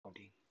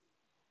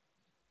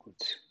Good.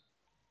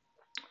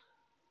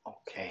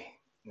 Okay,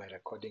 my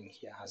recording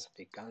here has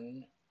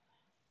begun.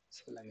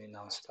 So let me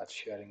now start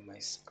sharing my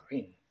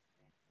screen.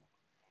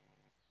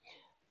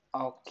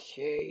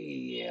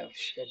 Okay, I've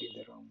shared it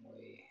the wrong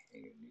way.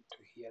 You need to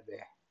hear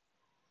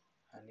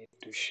I need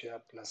to share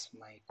plus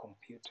my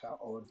computer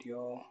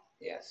audio.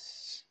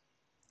 Yes,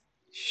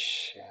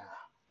 share.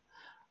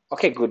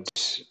 Okay, good.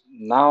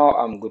 Now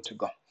I'm good to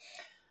go.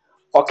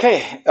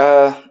 Okay,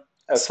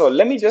 so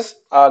let me just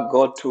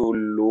go to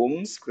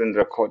Loom screen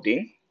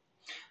recording.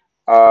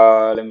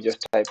 Let me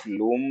just type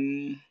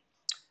Loom.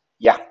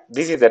 Yeah,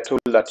 this is the tool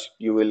that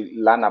you will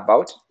learn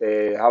about,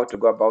 how to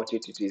go about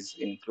it. It is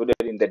included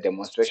in the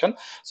demonstration.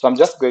 So I'm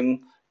just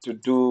going to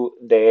do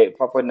the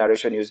PowerPoint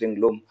narration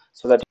using Loom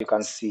so that you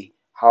can see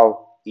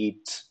how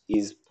it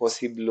is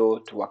possible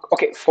to work.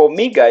 Okay, for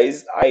me,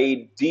 guys,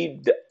 I've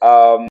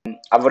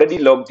already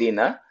logged in.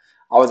 I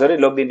was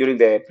already logged in during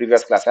the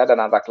previous class. I had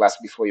another class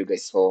before you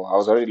guys, so I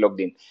was already logged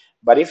in.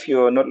 But if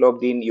you're not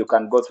logged in, you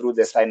can go through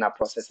the sign up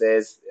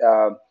processes.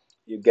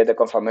 You get the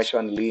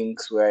confirmation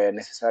links where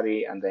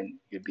necessary, and then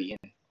you'll be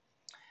in.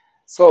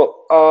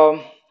 So,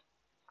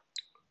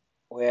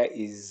 where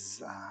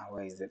is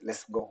it?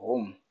 Let's go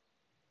home.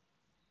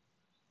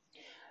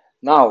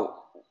 Now,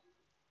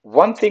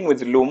 one thing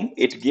with Loom,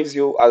 it gives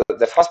you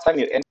the first time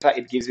you enter,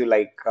 it gives you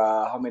like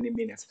how many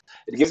minutes?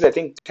 It gives, I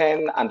think,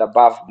 10 and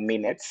above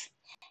minutes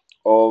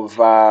of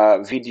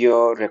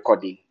video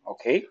recording.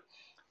 Okay,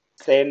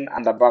 10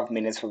 and above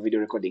minutes for video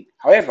recording.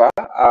 However,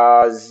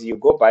 as you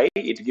go by,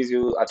 it gives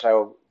you a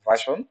trial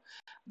version.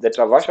 The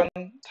trial version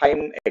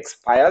time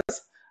expires,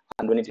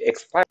 and when it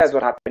expires,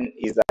 what happens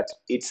is that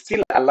it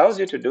still allows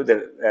you to do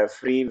the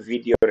free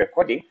video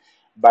recording,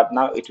 but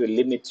now it will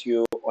limit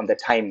you on the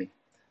timing.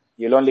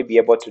 You'll only be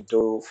able to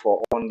do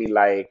for only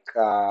like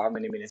how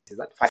many minutes is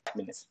that? 5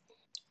 minutes.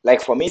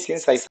 Like for me,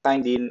 since I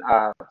signed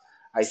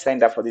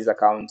up for this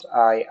account,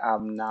 I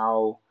am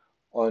now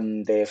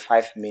on the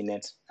 5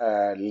 minute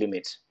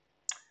limit.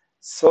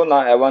 So now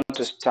I want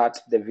to start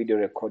the video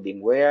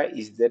recording. Where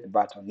is that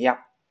button? Yeah,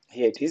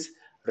 here it is,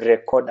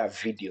 record a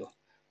video.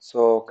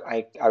 So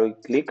I will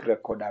click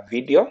record a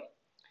video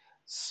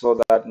so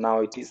that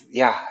now it is,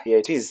 yeah, here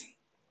it is.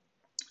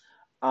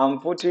 I'm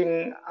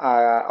putting,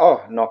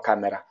 oh, no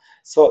camera.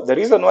 So the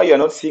reason why you're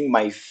not seeing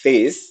my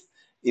face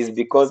is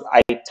because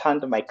I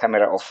turned my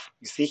camera off.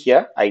 You see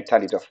here, I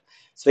turned it off.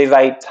 So if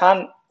I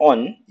turn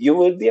on, you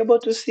will be able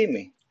to see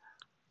me.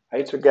 Are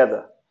you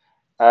together?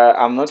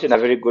 I'm not in a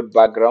very good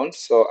background,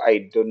 so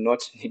I do not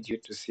need you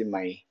to see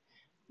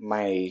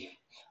my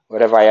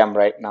wherever I am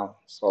right now.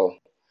 So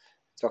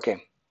it's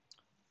okay.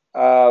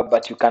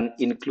 But you can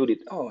include it.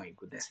 Oh my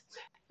goodness.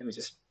 Let me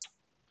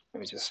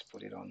just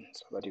put it on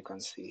so that you can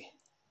see.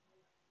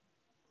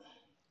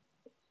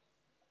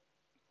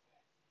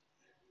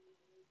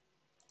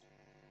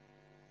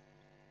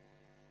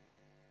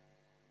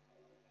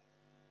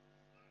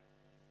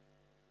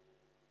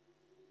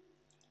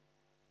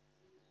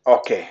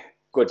 Okay,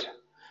 good.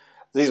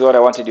 This is what I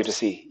wanted you to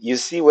see. You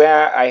see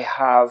where I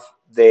have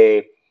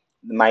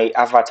my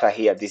avatar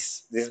here.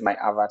 This is my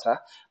avatar.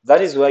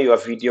 That is where your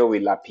video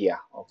will appear.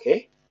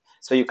 Okay,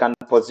 so you can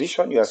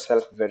position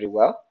yourself very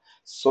well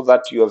so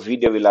that your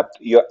video will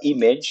your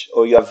image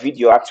or your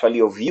video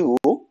actually of you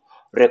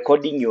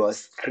recording your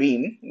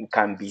screen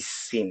can be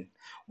seen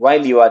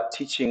while you are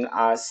teaching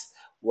us,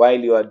 while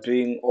you are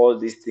doing all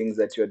these things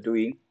that you're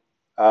doing.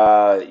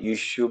 You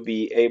should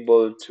be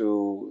able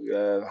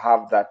to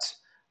have that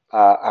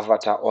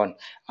avatar on,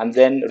 and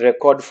then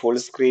record full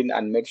screen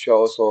and make sure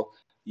also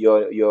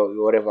your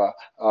whatever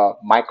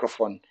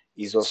microphone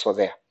is also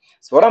there.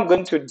 So what I'm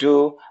going to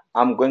do,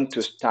 I'm going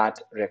to start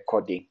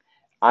recording.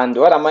 And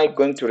what am I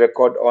going to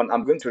record on?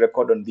 I'm going to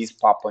record on this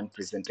PowerPoint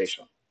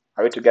presentation.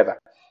 Are we together?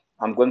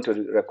 I'm going to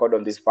record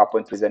on this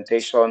PowerPoint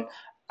presentation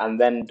and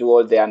then do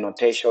all the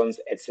annotations,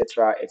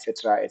 etc.,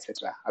 etc.,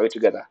 etc. Are we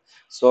together?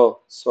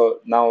 So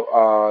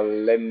now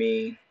let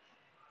me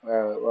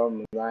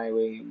well, my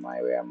way,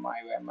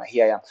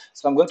 here I am.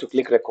 So I'm going to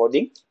click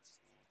recording.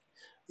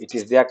 It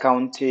is there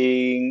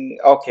counting.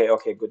 Okay,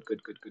 good.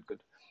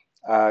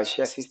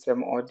 Share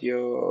system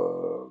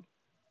audio.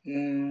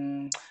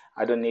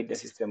 I don't need the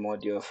system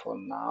audio for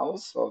now,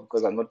 so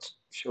because I'm not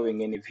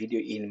showing any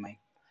video in my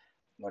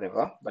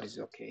whatever, but it's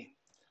okay.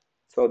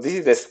 So this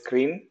is the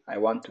screen I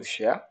want to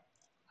share,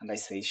 and I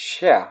say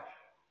share.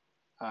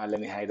 Let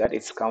me hide that.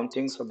 It's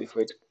counting, so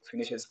before it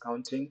finishes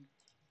counting,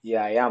 here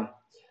I am.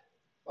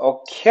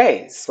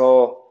 Okay,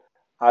 so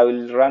I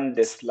will run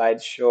the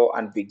slideshow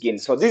and begin.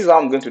 So this is how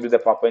I'm going to do the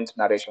PowerPoint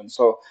narration.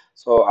 So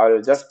I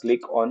will just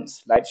click on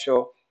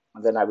slideshow,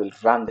 and then I will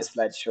run the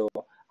slideshow,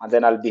 and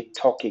then I'll be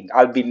talking.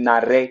 I'll be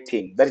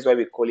narrating. That is why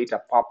we call it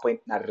a PowerPoint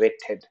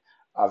narrated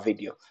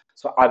video.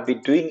 So I'll be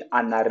doing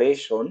a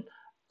narration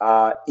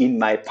in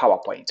my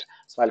PowerPoint.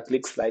 So I'll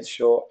click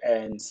slideshow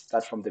and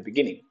start from the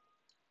beginning.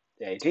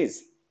 There it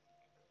is.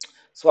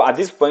 So at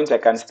this point, I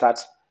can start,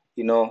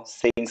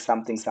 saying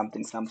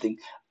something.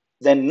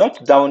 Then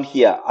note down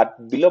here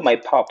at below my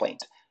PowerPoint.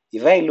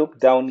 If I look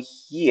down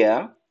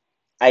here,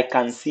 I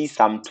can see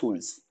some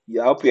tools.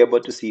 I hope you're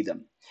able to see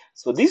them.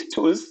 So these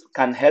tools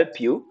can help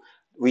you.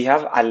 We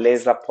have a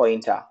laser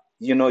pointer.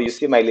 You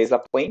see my laser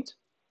point?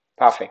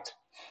 Perfect.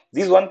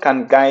 This one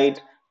can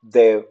guide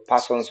the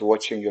persons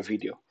watching your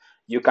video.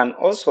 You can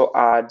also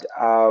add,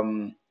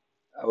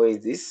 where is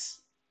this?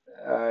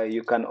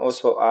 You can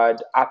also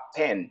add a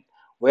pen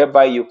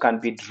whereby you can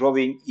be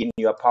drawing in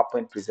your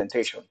PowerPoint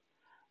presentation.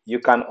 You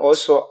can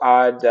also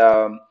add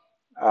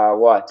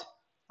what?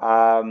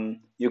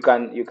 You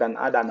can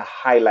add an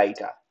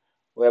highlighter,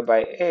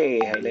 whereby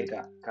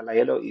highlighter color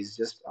yellow is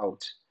just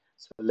out.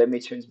 So let me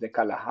change the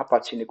color.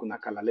 Hapa chini kuna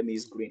color. Let me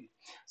use green.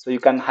 So you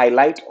can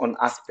highlight on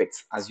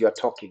aspects as you are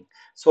talking.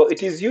 So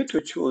it is you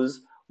to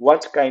choose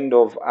what kind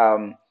of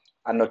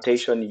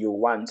annotation you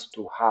want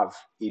to have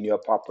in your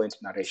PowerPoint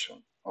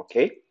narration.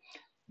 Okay.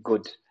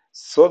 Good.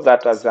 So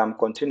that as I'm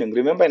continuing,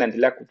 remember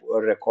inaendelea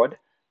record.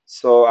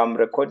 So I'm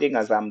recording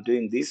as I'm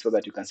doing this so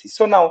that you can see.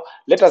 So now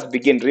let us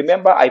begin.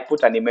 Remember, I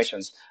put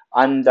animations,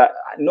 and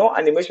no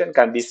animation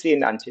can be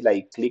seen until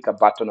I click a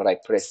button or I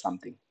press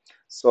something.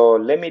 So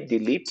let me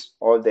delete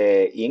all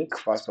the ink,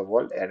 first of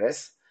all,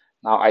 erase.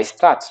 Now I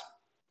start.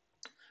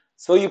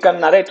 So you can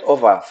narrate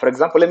over. For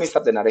example, let me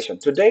start the narration.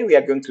 Today we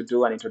are going to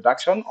do an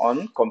introduction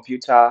on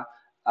computers.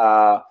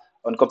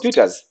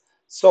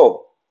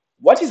 So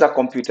what is a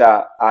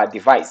computer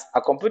device?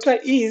 A computer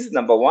is,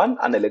 number one,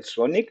 an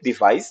electronic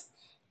device.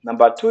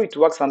 Number two, it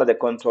works under the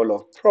control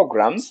of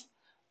programs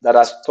that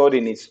are stored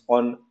in its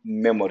own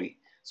memory.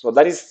 So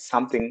that is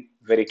something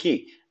very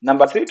key.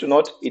 Number three, to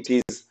note, it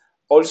is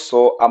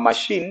also a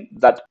machine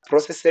that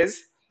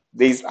processes.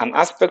 There is an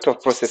aspect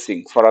of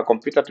processing for a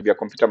computer to be a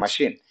computer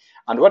machine.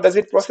 And what does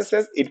it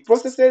processes? It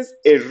processes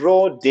a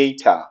raw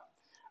data,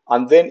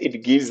 and then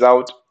it gives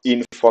out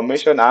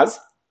information as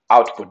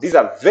output. These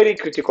are very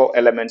critical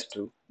elements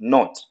to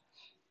note.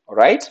 All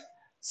right.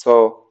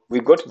 So we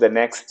go to the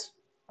next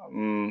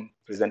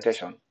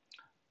presentation.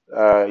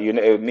 I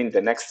mean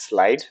the next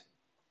slide.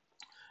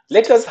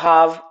 Let us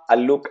have a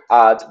look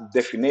at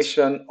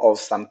definition of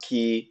some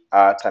key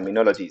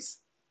terminologies.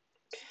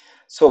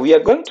 So we are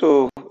going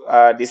to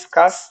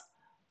discuss,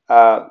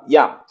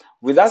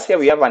 with us here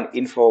we have an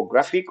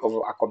infographic of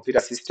a computer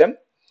system.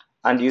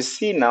 And you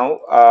see now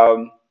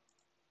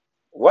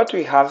what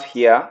we have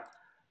here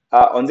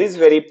on this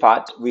very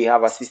part, we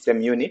have a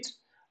system unit.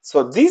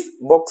 So this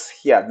box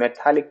here,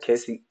 metallic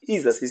casing,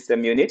 is a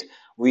system unit.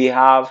 We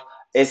have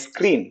a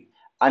screen,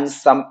 and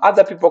some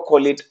other people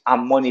call it a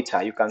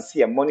monitor. You can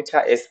see a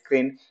monitor, a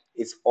screen,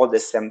 it's all the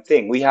same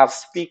thing. We have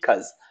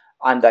speakers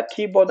and a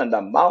keyboard and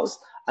a mouse,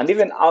 and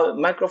even our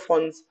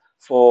microphones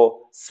for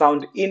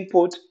sound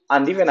input,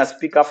 and even a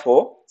speaker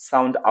for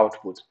sound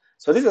output.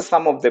 So these are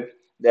some of the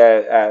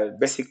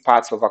basic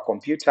parts of a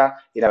computer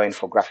in our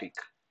infographic.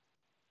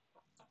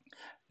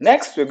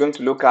 Next, we're going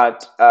to look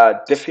at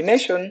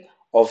definition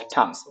of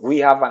terms. We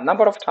have a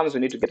number of terms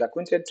we need to get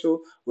acquainted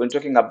to when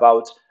talking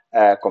about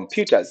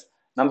computers.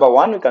 Number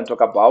one, we can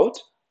talk about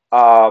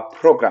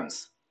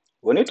programs.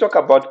 When you talk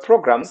about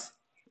programs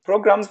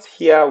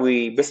here,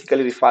 we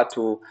basically refer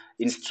to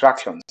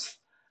instructions,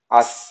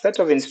 a set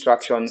of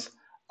instructions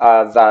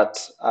that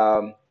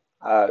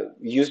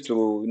used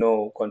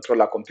to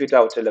control a computer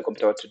or tell a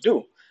computer what to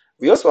do.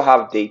 We also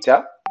have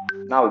data.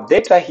 Now,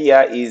 data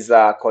here is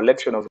a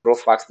collection of raw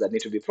facts that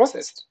need to be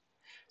processed.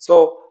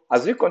 So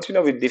as we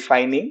continue with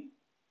defining,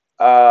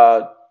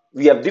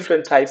 we have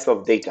different types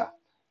of data.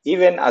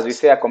 Even as we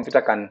say a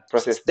computer can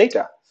process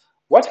data,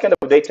 what kind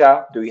of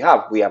data do we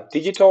have? We have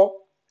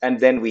digital, and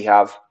then we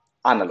have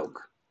analog.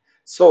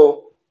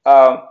 So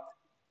there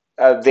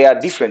are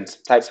different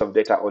types of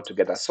data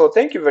altogether. So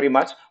thank you very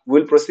much.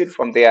 We'll proceed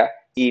from there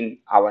in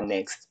our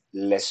next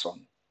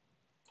lesson.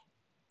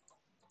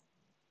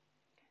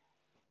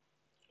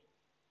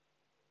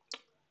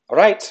 All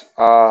right.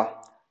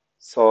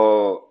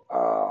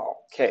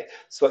 Okay.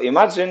 So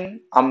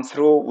imagine I'm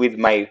through with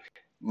my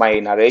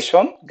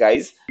narration,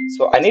 guys.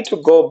 So I need to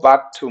go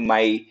back to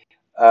my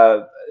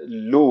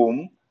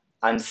Loom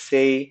and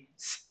say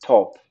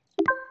stop.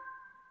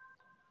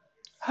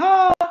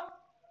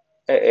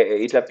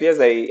 It appears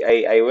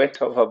I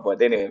went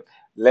overboard. Anyway,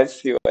 let's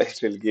see what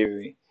it will give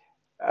me.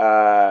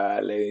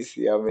 Let me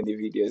see how many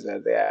videos are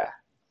there.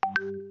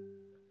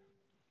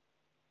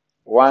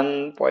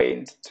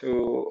 1.2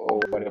 or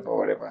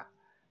whatever.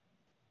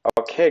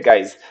 Okay,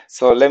 guys.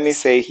 So let me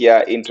say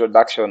here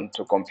introduction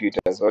to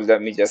computers, or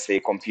let me just say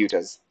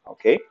computers.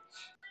 Okay.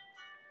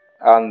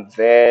 And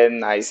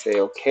then I say,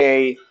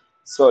 okay.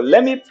 So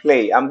let me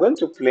play. I'm going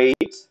to play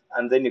it,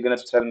 and then you're going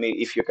to tell me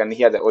if you can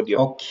hear the audio.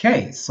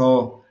 Okay.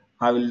 So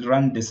I will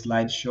run the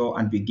slideshow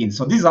and begin.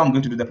 So this is how I'm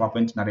going to do the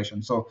PowerPoint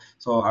narration. So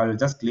I will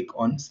just click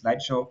on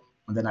slideshow,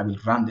 and then I will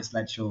run the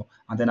slideshow,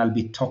 and then I'll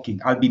be talking.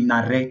 I'll be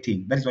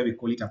narrating. That is why we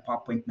call it a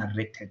PowerPoint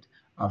narrated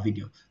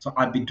video. So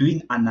I'll be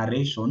doing a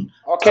narration.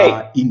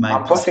 Okay. In my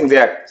I'm pausing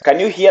there. Can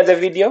you hear the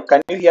video?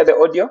 Can you hear the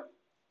audio?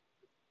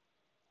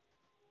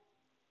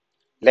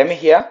 Let me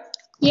hear.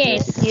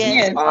 Yes.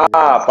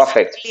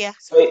 Perfect.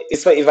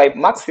 So if I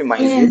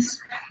maximize it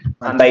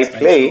and I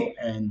play,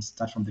 and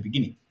start from the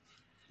beginning.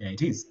 Yeah,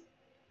 it is.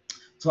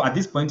 So at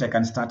this point, I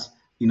can start,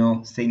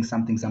 saying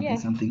something, something,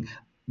 Yes. something.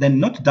 Then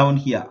not down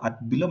here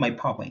at below my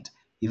PowerPoint.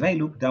 If I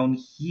look down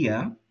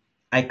here,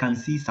 I can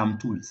see some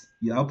tools.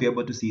 You will be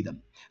able to see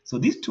them. So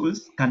these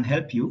tools can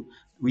help you.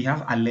 We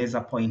have a laser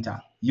pointer.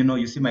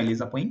 You see my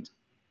laser point?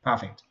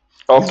 Perfect.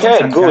 This one Okay,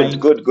 can good, guide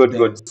good, good,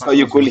 good. the So person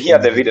you who's could watching hear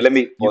the the video. video. Let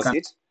me You pause can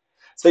it.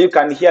 So you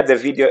can hear the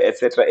video,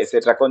 etc.,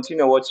 etc.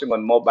 Continue watching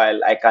on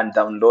mobile. I can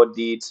download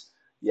it.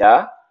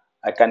 Yeah,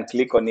 I can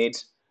click on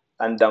it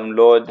and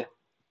download.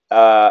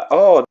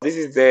 Oh, this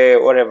is the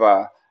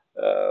whatever,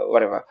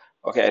 whatever.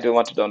 Okay, I don't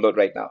want to download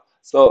right now.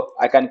 So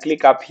I can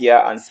click up here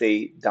and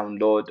say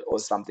download or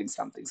something,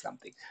 something,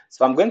 something.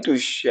 So I'm going to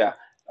share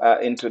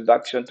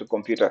introduction to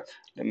computer.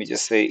 Let me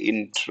just say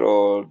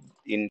introduction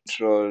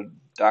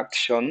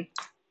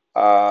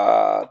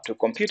to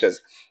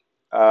computers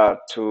 2.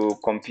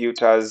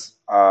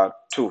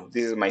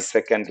 This is my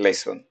second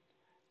lesson,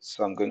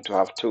 so I'm going to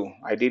have 2.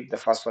 I did the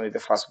first one in the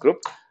first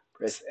group.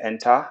 Press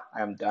enter.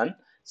 I am done.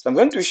 So I'm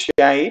going to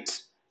share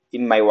it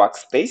in my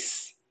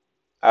workspace.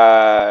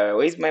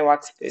 Where is my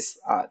workspace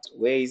at?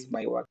 Where is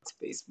my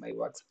workspace? My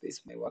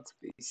workspace, my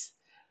workspace.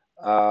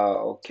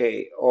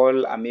 Okay,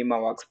 all Amima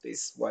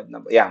workspace. What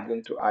number? Yeah, I'm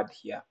going to add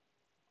here.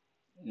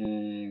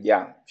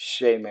 Yeah,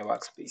 share my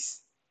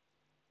workspace.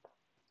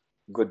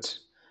 Good.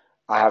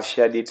 I have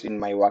shared it in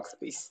my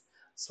workspace,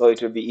 so it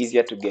will be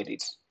easier to get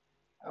it.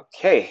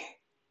 Okay.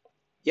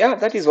 Yeah,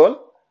 that is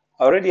all.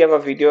 I already have a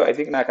video. I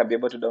think now I can be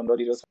able to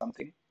download it or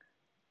something.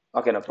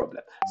 Okay, no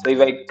problem. So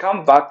if I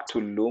come back to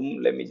Loom,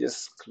 let me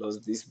just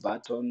close this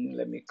button.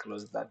 Let me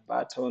close that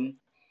button.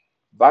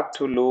 Back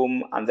to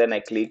Loom, and then I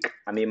click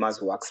Amima's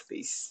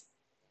workspace.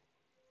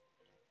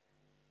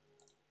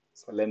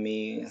 So let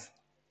me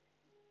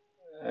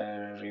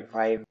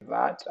revive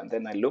that, and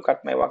then I look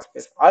at my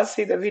workspace. I'll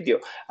see the video,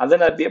 and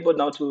then I'll be able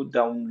now to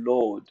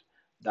download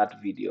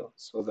that video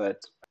so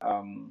that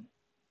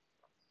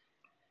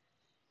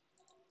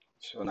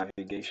show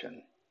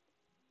navigation.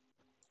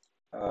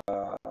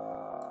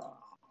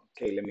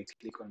 Okay, let me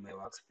click on my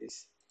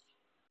workspace.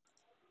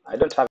 I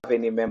don't have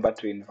any member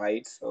to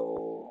invite,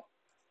 so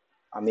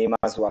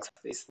Amima's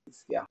workspace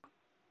is yeah.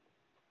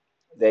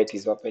 There it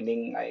is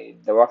opening.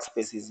 The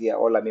workspace is here,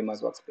 all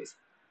Amima's workspace.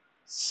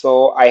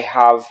 So I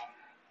have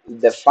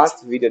the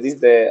first video. This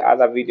is the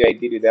other video I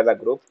did with the other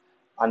group,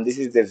 and this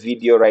is the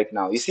video right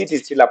now. You see, it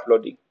is still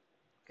uploading.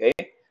 Okay,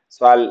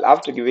 so I'll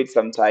have to give it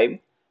some time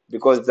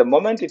because the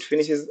moment it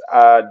finishes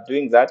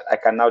doing that, I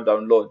can now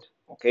download.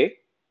 Okay,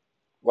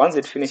 once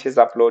it finishes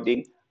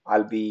uploading,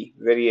 I'll be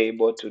very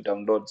able to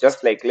download.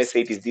 Just like let's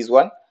say it is this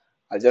one,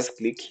 I'll just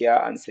click here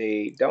and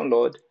say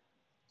download,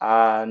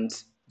 and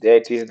there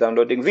it is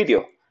downloading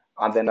video,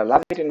 and then I'll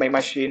have it in my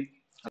machine,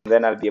 and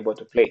then I'll be able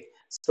to play.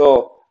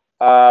 So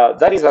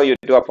that is how you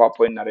do a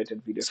PowerPoint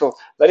narrated video. So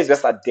that is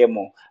just a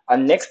demo,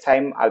 and next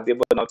time I'll be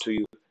able now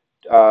to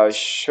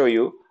show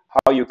you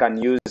how you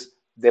can use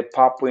the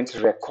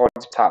PowerPoint record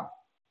tab.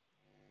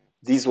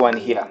 This one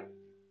here,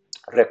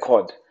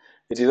 record.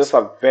 It is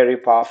also a very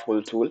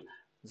powerful tool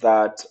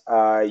that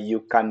you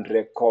can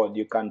record.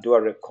 You can do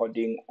a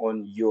recording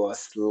on your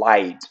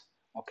slide.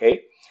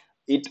 Okay,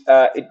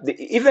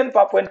 even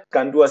PowerPoint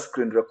can do a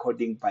screen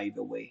recording. By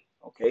the way,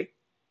 okay,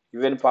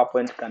 even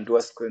PowerPoint can do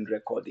a screen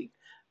recording.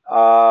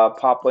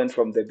 PowerPoint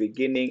from the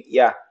beginning.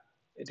 Yeah,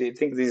 I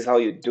think this is how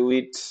you do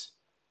it.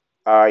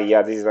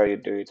 Yeah, this is how you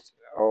do it.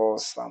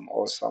 Awesome,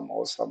 awesome,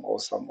 awesome,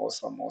 awesome,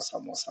 awesome,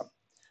 awesome, awesome.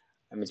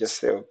 Let me just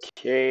say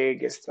okay,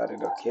 get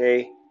started.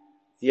 Okay,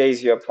 here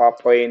is your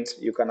PowerPoint.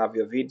 You can have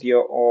your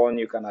video on,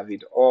 you can have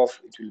it off.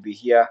 It will be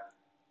here,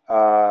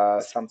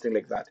 something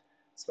like that.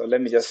 So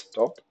let me just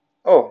stop.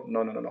 Oh,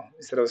 no, no, no, no.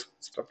 Instead of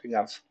stopping,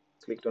 I've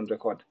clicked on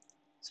record.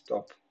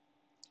 Stop.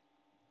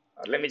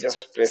 Let me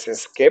just press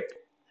escape.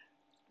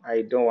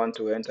 I don't want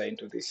to enter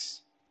into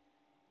this.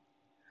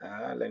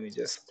 Let me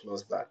just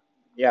close that.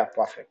 Yeah,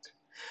 perfect.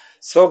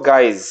 So,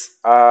 guys,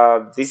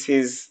 this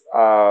is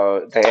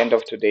the end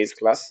of today's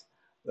class.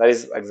 That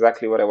is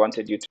exactly what I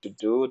wanted you to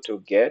do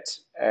to get,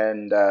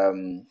 and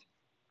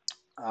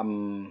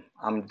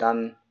I'm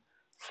done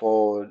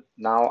for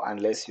now.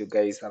 Unless you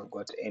guys have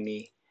got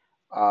any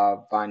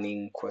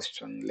burning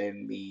question, let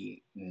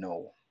me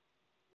know.